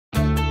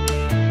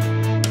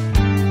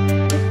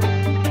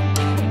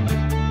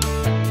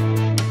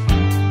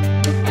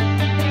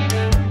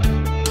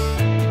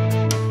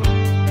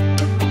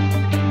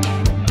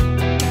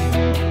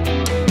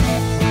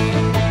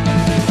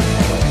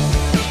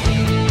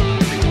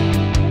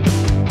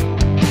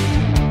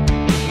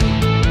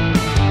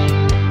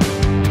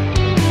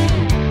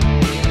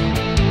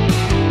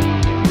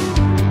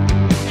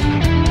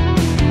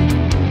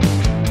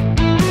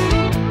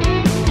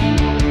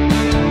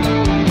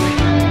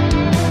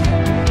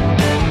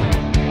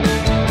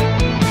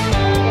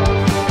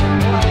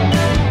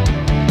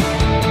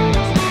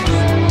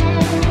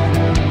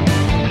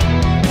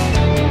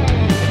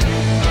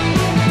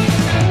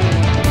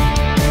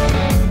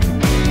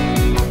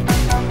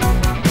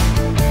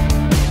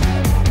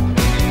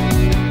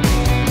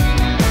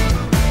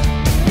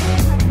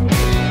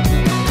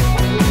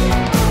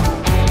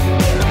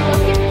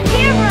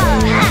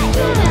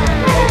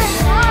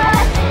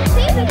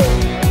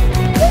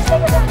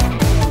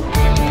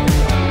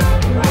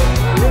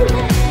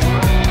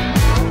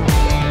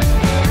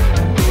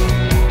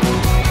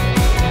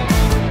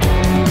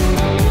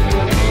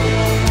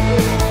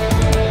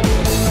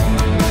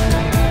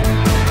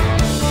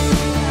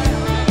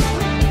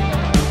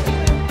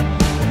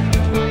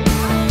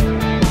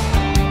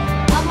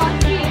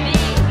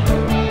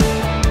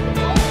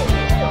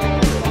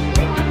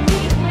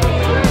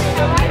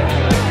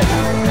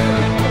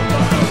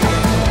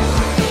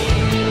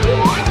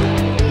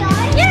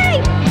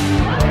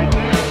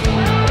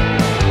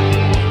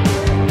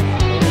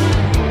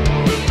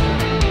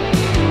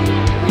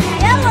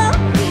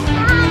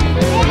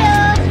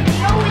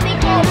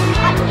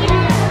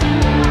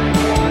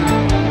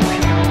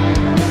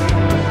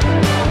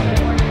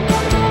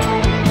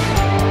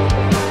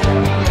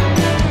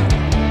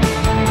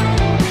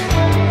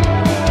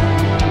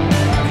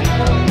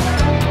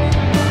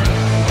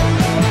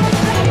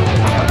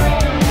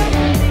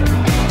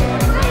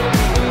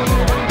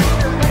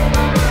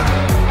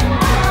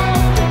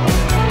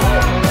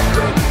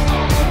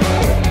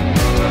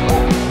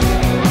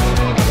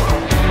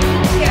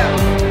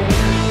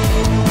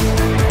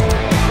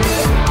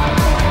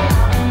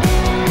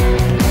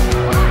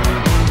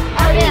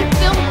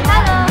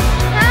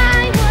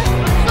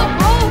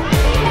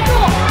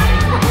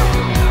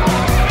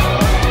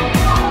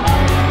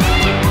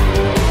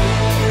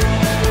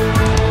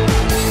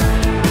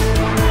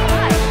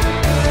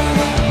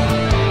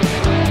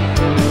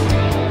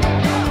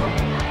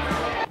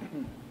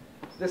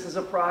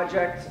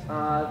project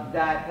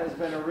that has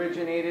been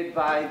originated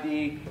by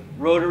the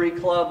Rotary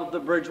Club of the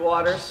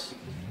Bridgewaters.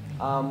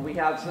 We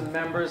have some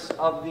members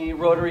of the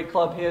Rotary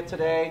Club here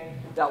today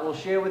that will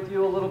share with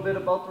you a little bit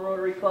about the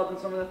Rotary Club and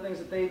some of the things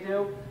that they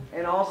do,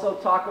 and also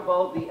talk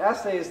about the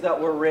essays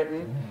that were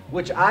written,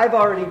 which I've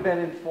already been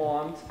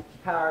informed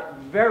are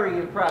very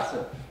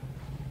impressive.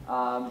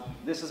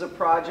 This is a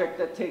project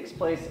that takes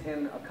place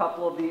in a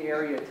couple of the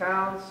area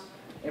towns,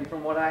 and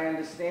from what I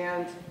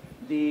understand,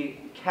 the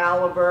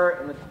caliber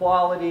and the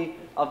quality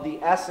of the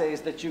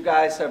essays that you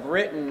guys have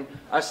written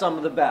are some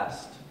of the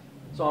best.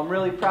 So I'm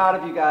really proud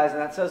of you guys,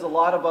 and that says a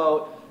lot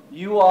about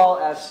you all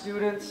as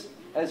students,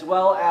 as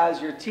well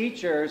as your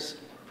teachers,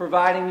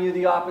 providing you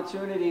the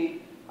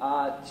opportunity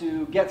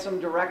to get some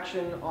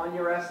direction on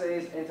your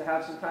essays and to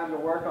have some time to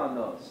work on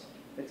those.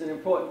 It's an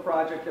important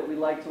project that we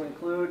like to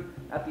include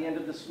at the end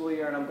of the school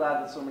year, and I'm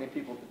glad that so many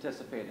people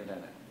participated in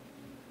it.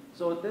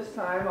 So at this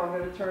time, I'm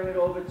going to turn it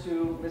over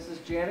to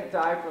Mrs. Janet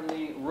Dye from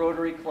the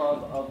Rotary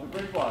Club of the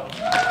Bridgewater.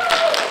 I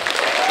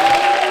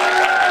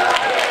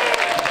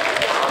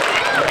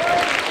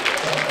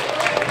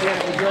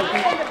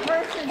am the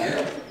person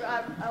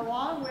who,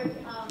 along with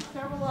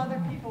several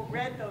other people,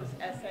 read those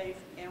essays,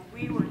 and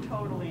we were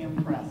totally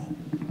impressed.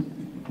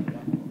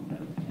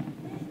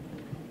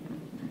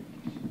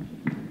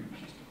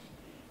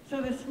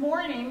 So this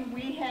morning,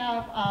 we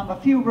have a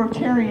few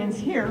Rotarians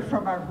here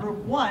from our group.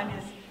 One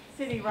is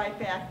sitting right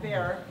back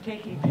there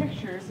taking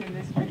pictures, and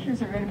these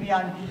pictures are going to be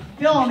on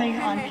filming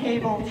on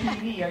cable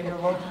TV, or your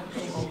local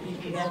cable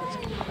TV.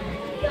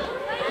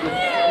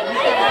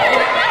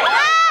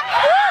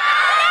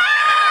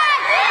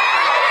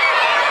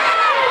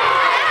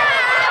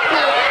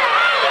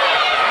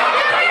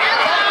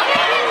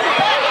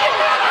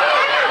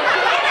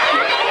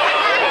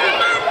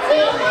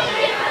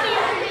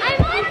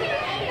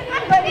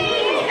 But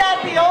he's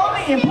not the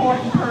only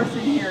important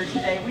person here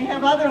today. We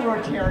have other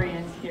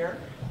Rotarians here.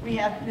 We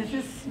have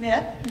Mrs.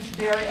 Smith, who's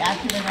very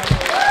active in our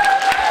program.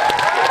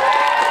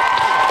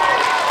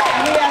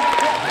 And we have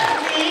Mr.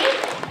 Lee,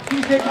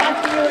 who's been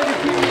talking to you in a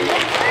few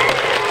minutes.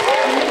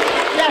 And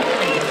Mrs.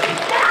 Jeffrey.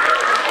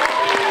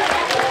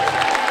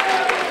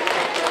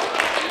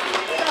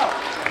 So,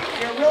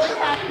 we're really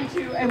happy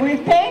to, and we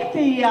thank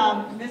the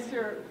Mr.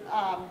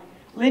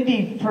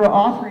 Lindy for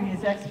offering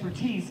his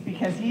expertise,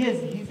 because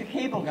he's a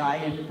cable guy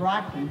in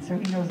Brockton, so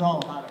he knows all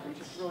about it. It's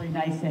just really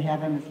nice to have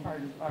him as part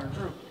of our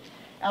group.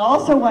 I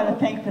also want to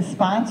thank the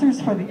sponsors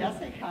for the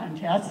essay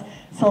contest.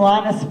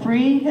 Solana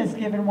Spree has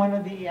given one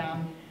of the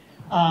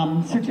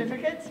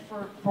certificates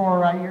for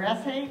your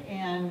essay,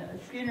 and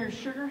Skinner's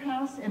Sugar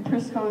House and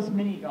Prisco's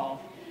Mini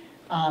Golf.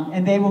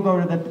 And they will go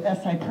to the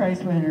essay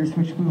prize winners,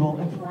 which we will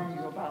inform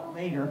you about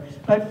later.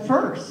 But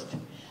first,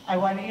 I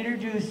want to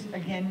introduce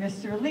again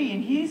Mr. Lee,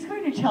 and he's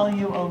going to tell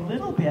you a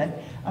little bit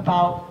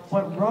about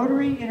what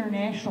Rotary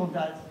International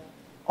does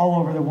all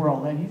over the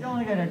world. And he's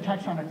only going to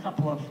touch on a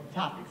couple of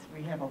topics.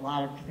 We have a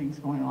lot of things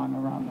going on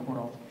around the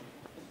world.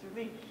 Mr.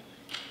 Lee.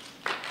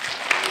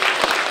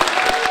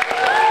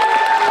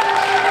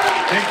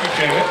 Thank you,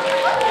 Janet.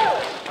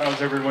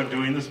 How's everyone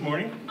doing this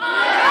morning?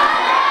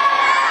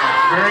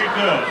 Very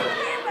good.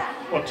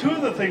 Well, two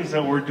of the things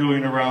that we're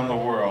doing around the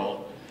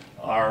world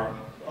are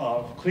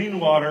clean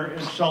water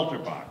and shelter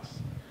box.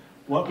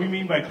 What we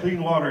mean by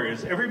clean water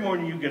is every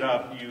morning you get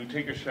up, you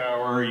take a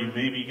shower, you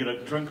maybe get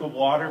a drink of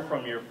water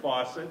from your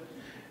faucet,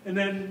 and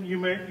then you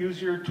might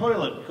use your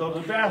toilet, go to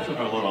the bathroom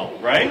a little,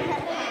 right?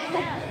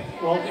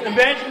 Well,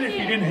 imagine if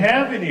you didn't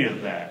have any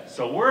of that.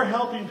 So we're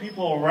helping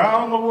people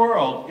around the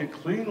world get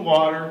clean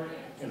water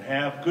and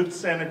have good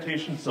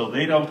sanitation so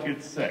they don't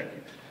get sick.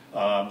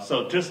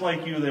 So just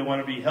like you, they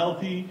want to be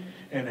healthy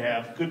and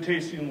have good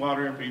tasting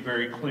water and be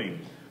very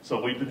clean. So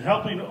we've been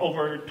helping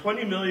over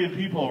 20 million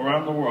people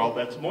around the world.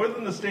 That's more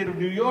than the state of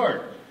New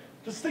York.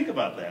 Just think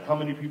about that, how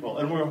many people.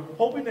 And we're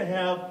hoping to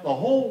have the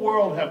whole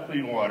world have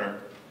clean water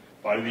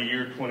by the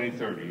year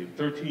 2030. In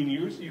 13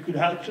 years, you could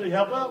actually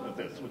help out with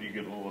this when you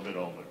get a little bit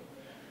older.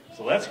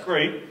 So that's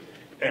great.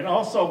 And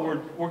also, we're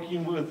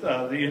working with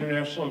the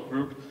international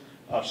group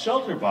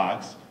Shelter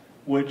Box,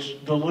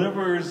 which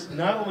delivers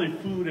not only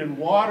food and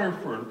water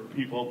for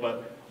people,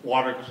 but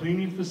water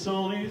cleaning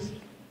facilities,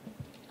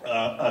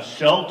 a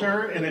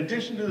shelter. In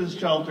addition to this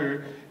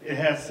shelter, it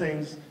has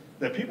things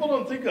that people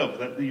don't think of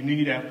that you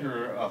need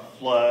after a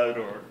flood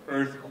or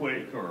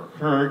earthquake or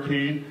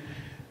hurricane.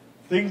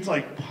 Things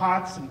like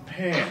pots and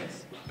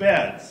pans,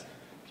 beds,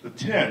 the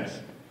tent,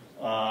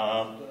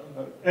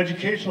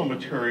 educational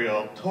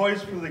material,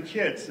 toys for the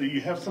kids, so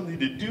you have something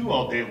to do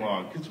all day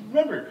long. Because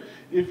remember,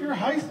 if your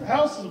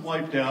house is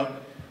wiped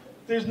out,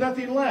 there's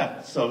nothing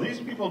left. So these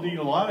people need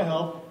a lot of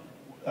help.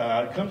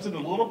 It comes in a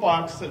little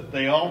box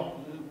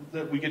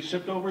that we get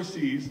shipped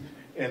overseas,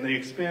 and they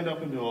expand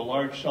up into a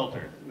large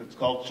shelter. It's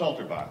called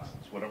Shelter Box.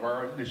 It's one of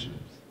our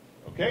initiatives.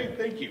 Okay,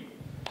 thank you.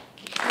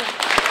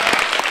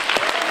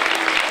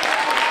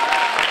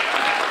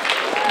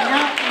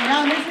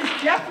 Now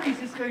Mrs. Jeffries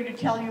is going to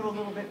tell you a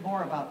little bit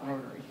more about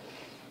Rotary.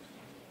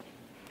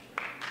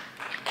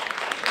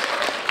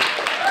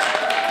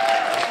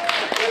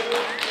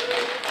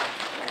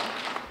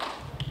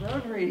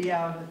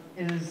 Rotary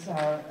is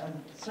a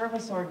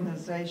service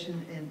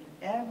organization in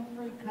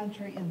every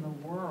country in the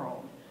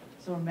world.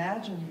 So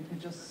imagine you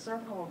could just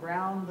circle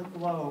around the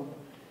globe,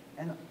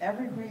 and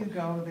everywhere you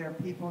go, there are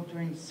people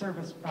doing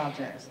service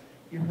projects.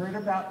 You heard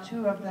about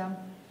 2 of them.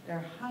 There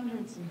are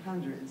hundreds and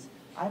hundreds.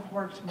 I've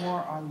worked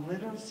more on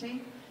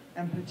literacy,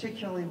 and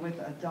particularly with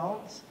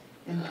adults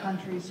in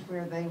countries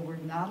where they were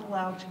not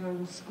allowed to go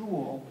to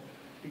school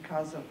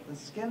because of the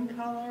skin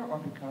color, or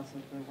because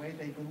of the way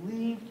they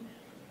believed,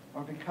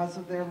 or because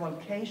of their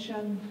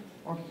location,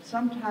 or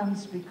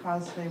sometimes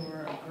because they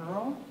were a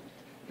girl,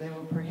 they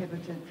were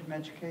prohibited from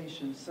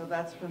education. So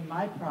that's been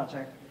my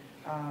project,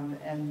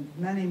 and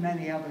many,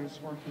 many others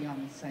working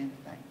on the same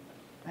thing.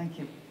 Thank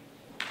you.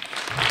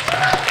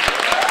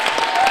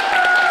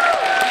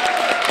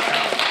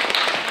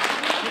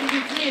 You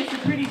can see it's a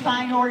pretty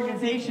fine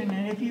organization,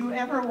 and if you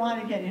ever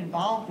want to get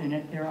involved in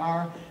it, there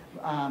are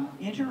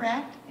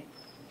Interact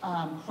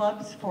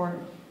clubs for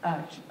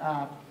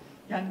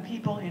young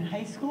people in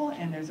high school,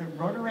 and there's a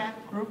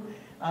Rotaract group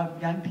of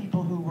young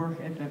people who work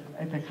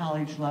at the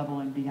college level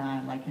and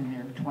beyond, like in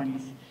their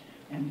 20s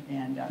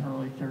and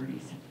early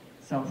 30s.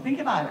 So think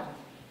about it.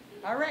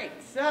 All right,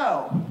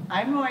 so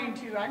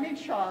I'm in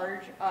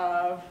charge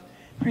of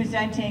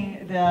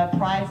presenting the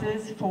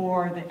prizes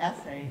for the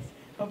essays.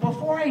 But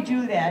before I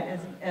do that,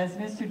 as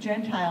Mr.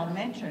 Gentile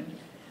mentioned,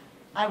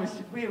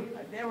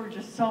 there were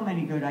just so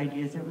many good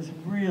ideas. It was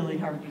really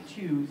hard to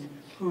choose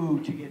who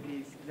to give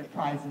the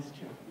prizes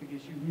to,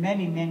 because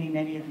many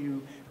of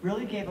you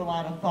really gave a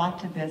lot of thought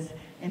to this,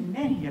 and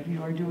many of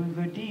you are doing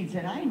good deeds.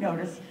 And I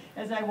noticed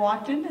as I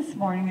walked in this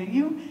morning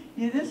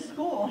that this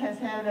school has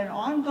had an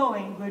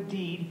ongoing good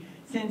deed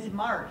since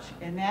March,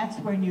 and that's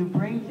when you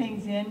bring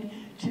things in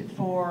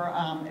for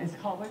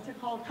what's it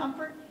called?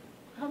 Comfort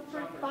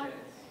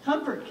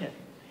Kit,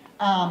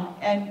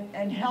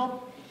 and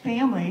help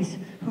families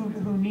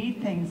who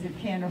need things that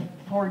can't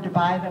afford to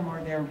buy them,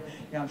 or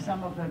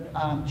some of the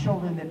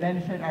children that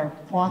benefit are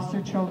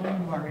foster children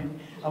who are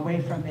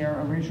away from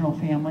their original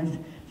families.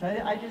 So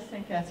I just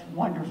think that's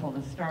wonderful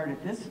to start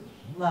at this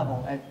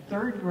level, at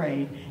 3rd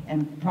grade,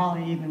 and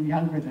probably even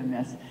younger than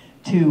this,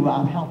 to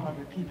help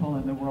other people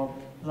in the world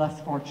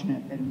less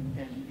fortunate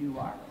than you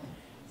are.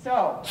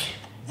 So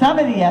some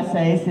of the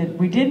essays that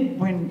we didn't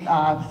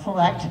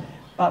select,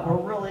 but were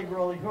really,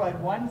 really good.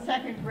 One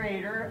 2nd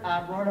grader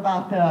wrote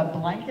about the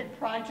blanket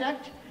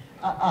project,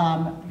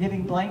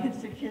 giving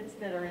blankets to kids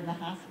that are in the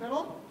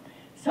hospital.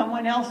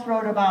 Someone else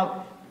wrote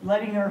about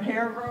letting her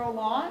hair grow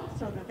long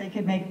so that they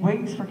could make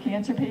wigs for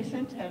cancer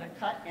patients, had a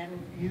cut and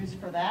used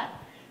for that.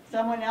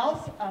 Someone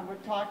else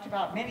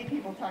many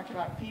people talked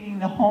about feeding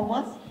the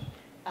homeless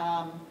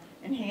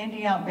and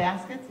handing out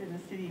baskets in the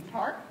city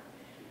park,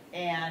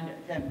 and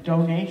the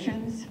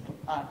donations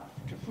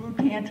to food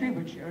pantry,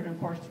 which of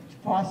course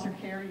foster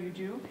care you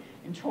do,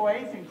 and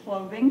toys and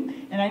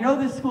clothing. And I know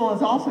this school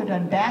has also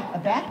done a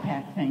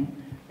backpack thing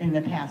in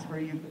the past, where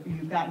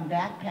you've gotten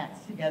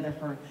backpacks together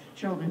for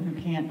children who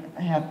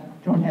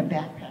don't have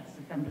backpacks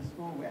to come to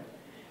school with.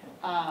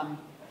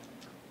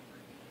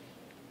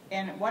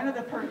 And one of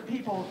the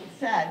people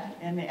said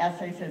in the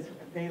essay says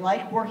they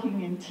like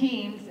working in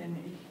teams, and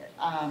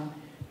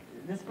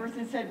this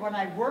person said, when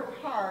I work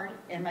hard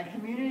and my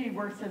community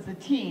works as a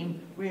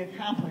team, we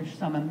accomplish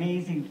some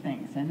amazing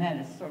things, and that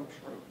is so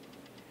true.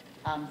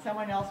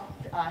 Someone else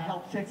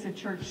helped fix a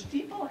church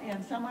steeple,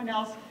 and someone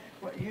else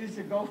used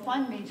a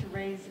GoFundMe to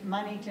raise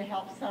money to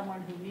help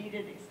someone who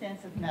needed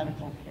extensive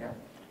medical care.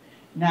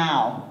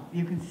 Now,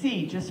 you can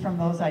see just from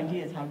those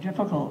ideas how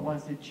difficult it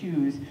was to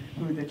choose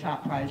who the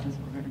top prizes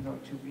were going to go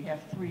to. We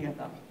have 3 of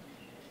them.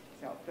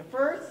 So the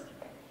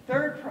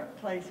third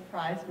place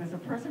prize was a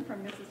person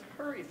from Mrs.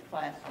 Curry's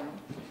classroom.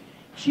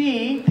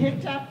 She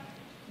picked up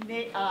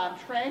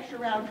trash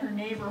around her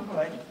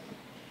neighborhood,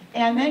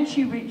 and then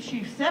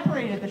she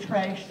separated the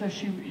trash, so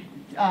she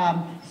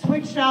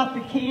switched out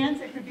the cans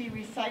that could be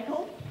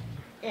recycled,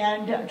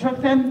 and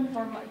took them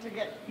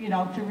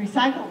to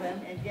recycle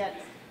them and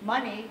get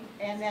money.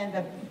 And then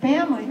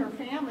her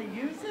family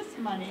used this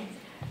money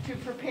to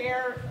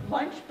prepare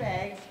lunch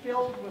bags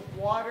filled with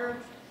water,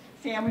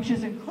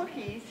 sandwiches, and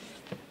cookies.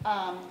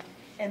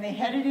 And they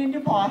headed into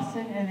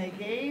Boston, and they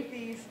gave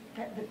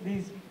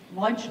these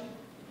lunch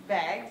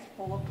bags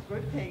full of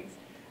good things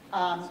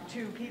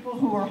to people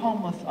who were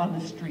homeless on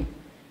the street.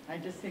 I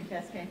just think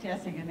that's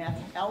fantastic, and that's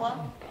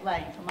Ella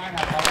Lang. Come on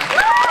up, Ella.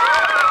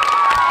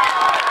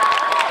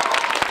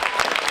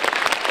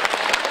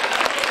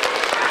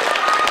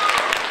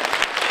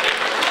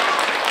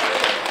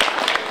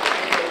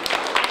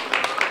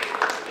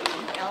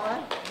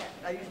 Ella,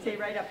 you stay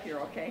right up here,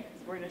 okay?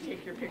 We're going to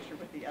take your picture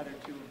with the other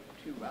two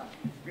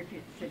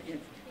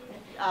recipients.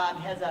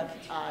 Has a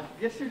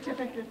gift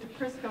certificate to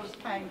Prisco's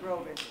Pine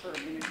Grove. It's for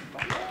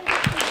municipal.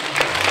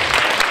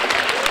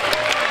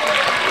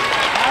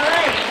 All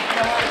right,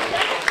 so our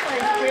 2nd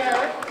place winner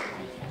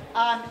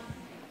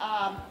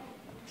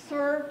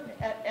served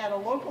at a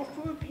local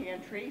food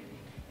pantry,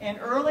 and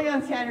early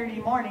on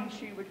Saturday morning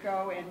she would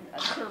go and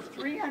serve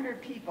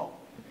 300 people.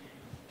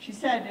 She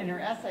said in her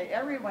essay,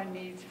 everyone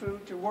needs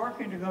food to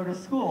work and to go to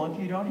school. If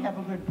you don't have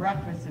a good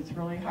breakfast, it's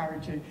really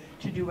hard to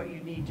do what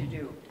you need to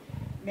do.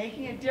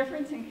 Making a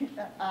difference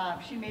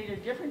she made a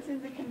difference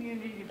in the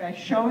community by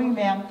showing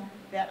them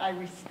that I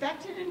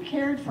respected and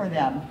cared for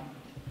them.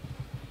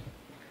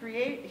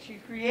 She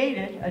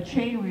created a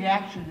chain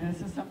reaction, and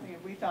this is something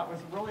that we thought was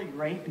really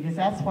great because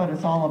that's what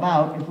it's all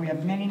about. If we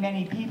have many,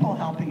 many people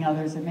helping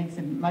others, it makes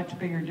a much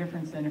bigger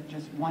difference than if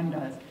just one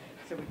does,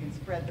 so we can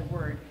spread the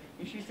word.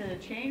 And she said a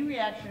chain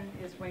reaction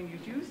is when you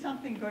do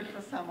something good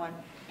for someone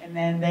and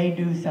then they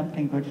do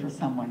something good for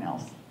someone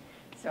else.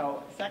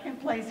 So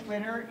second place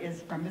winner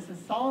is from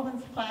Mrs.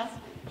 Sullivan's class,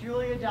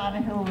 Julia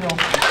Donahue-Wilson.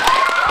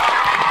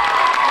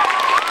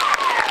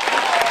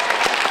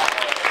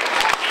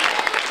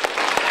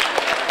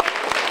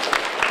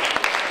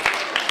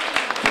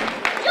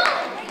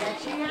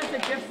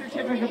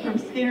 From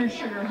Skinner's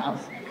Sugar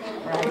House.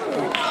 Right.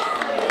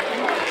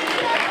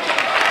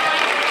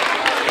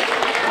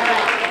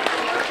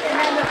 And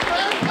then the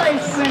third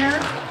place winner,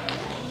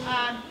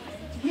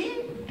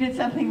 he did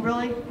something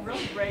really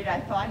great,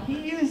 I thought. He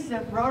used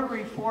the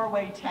Rotary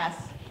four-way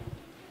test,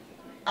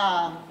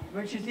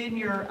 which is in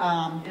your,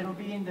 it'll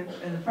be in the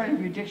front of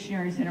your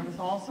dictionaries, and it was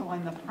also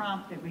on the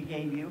prompt that we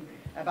gave you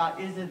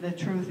about is it the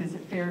truth, is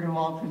it fair to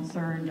all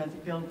concerned, does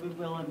it build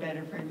goodwill and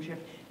better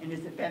friendship, and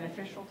is it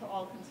beneficial to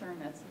all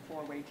concerned? That's the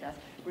four-way test,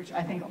 which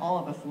I think all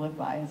of us live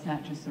by. It's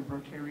not just a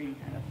Rotarian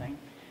kind of thing.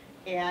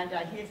 And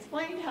he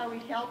explained how he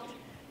helped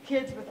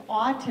kids with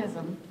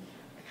autism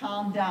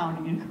calm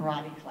down in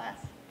karate class.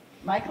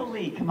 Michael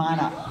Lee, come on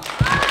up.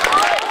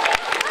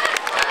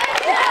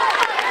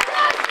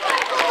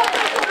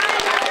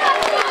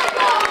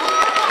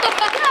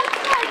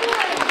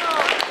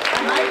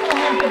 Michael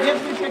has a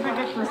gift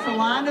certificate for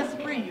Salon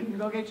Esprit. You can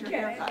go get your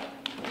hair cut.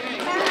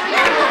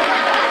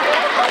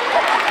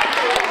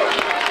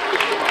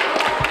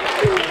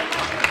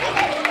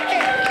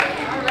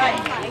 All right.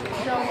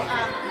 So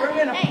we're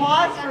going to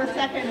pause for a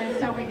second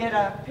until we get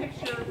a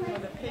picture for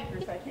the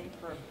papers, I think,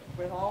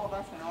 with all of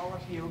us and all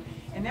of you.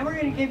 And then we're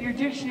going to give your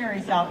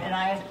dictionaries out. And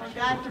I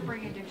forgot to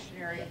bring a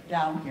dictionary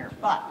down here.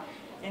 But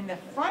in the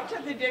front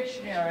of the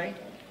dictionary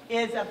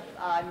is a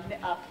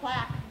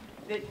plaque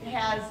that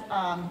has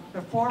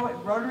the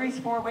Rotary's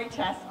four-way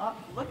test. Oh,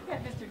 look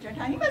at that, Mr.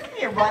 Gentile. He must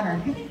be a runner.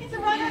 Do you think he's a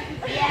runner?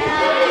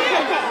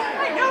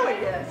 Yeah. I know he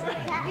is.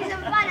 He's a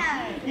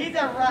runner. He's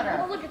a runner.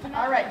 Oh, look at the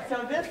All right,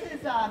 so this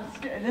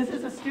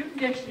is a student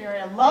dictionary.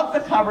 I love the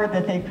cover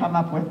that they've come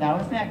up with now.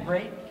 Isn't that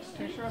great?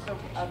 Picture of the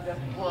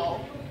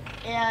world.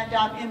 And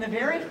in the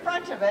very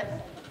front of it,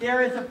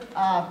 there is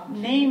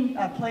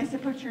a place to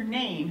put your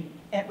name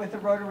with the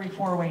Rotary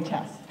four-way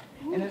test.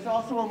 And there's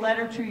also a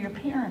letter to your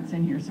parents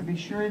in here, so be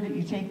sure that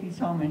you take these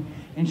home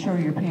and show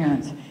your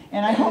parents.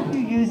 And I hope you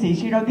use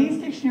these. You know, these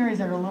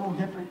dictionaries are a little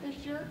different this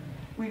year.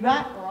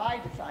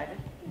 I decided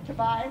to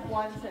buy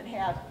ones that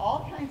have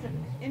all kinds of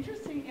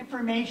interesting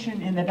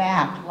information in the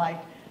back,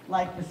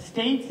 like the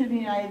states in the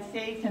United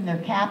States and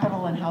their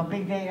capital and how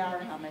big they are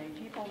and how many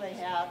people they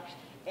have.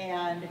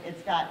 And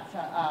it's got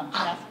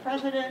past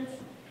presidents,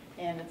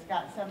 and it's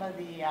got some of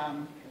the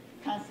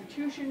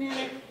Constitution in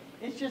it.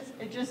 It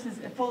just is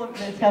full of,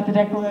 it's got the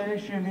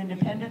Declaration of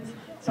Independence.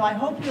 So I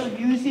hope you'll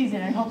use these,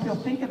 and I hope you'll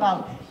think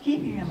about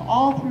keeping them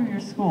all through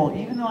your school,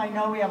 even though I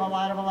know we have a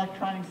lot of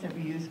electronics that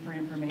we use for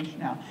information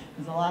now.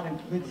 There's a lot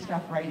of good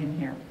stuff right in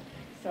here.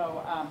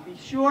 So be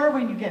sure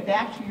when you get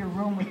back to your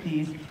room with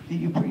these that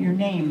you put your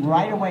name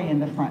right away in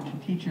the front.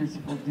 The teachers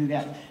will do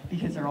that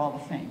because they're all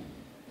the same.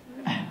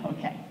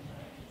 Okay.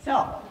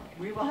 So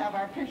we will have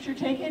our picture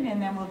taken,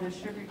 and then we'll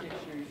distribute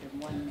dictionaries in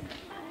one.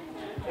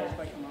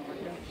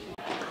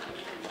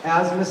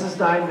 As Mrs.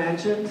 Stein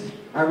mentioned,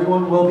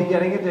 everyone will be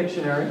getting a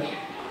dictionary.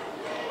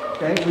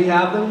 Okay, we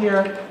have them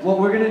here. What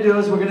we're going to do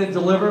is we're going to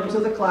deliver them to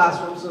the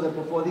classroom so that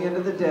before the end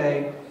of the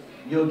day,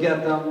 you'll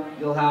get them,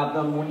 you'll have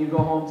them. When you go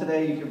home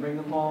today, you can bring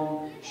them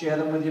home, share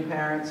them with your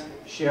parents,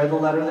 share the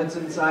letter that's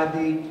inside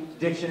the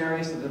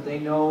dictionary so that they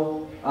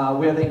know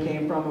where they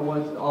came from and what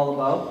it's all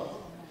about.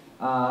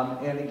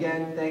 And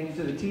again, thank you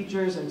to the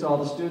teachers and to all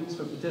the students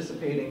for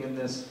participating in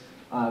this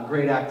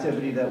great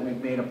activity that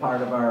we've made a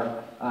part of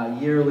our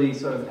yearly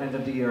sort of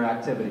end-of-the-year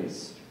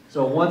activities.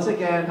 So once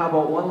again, how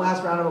about one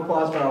last round of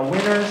applause for our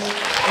winners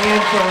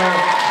and for our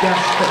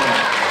guests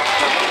today.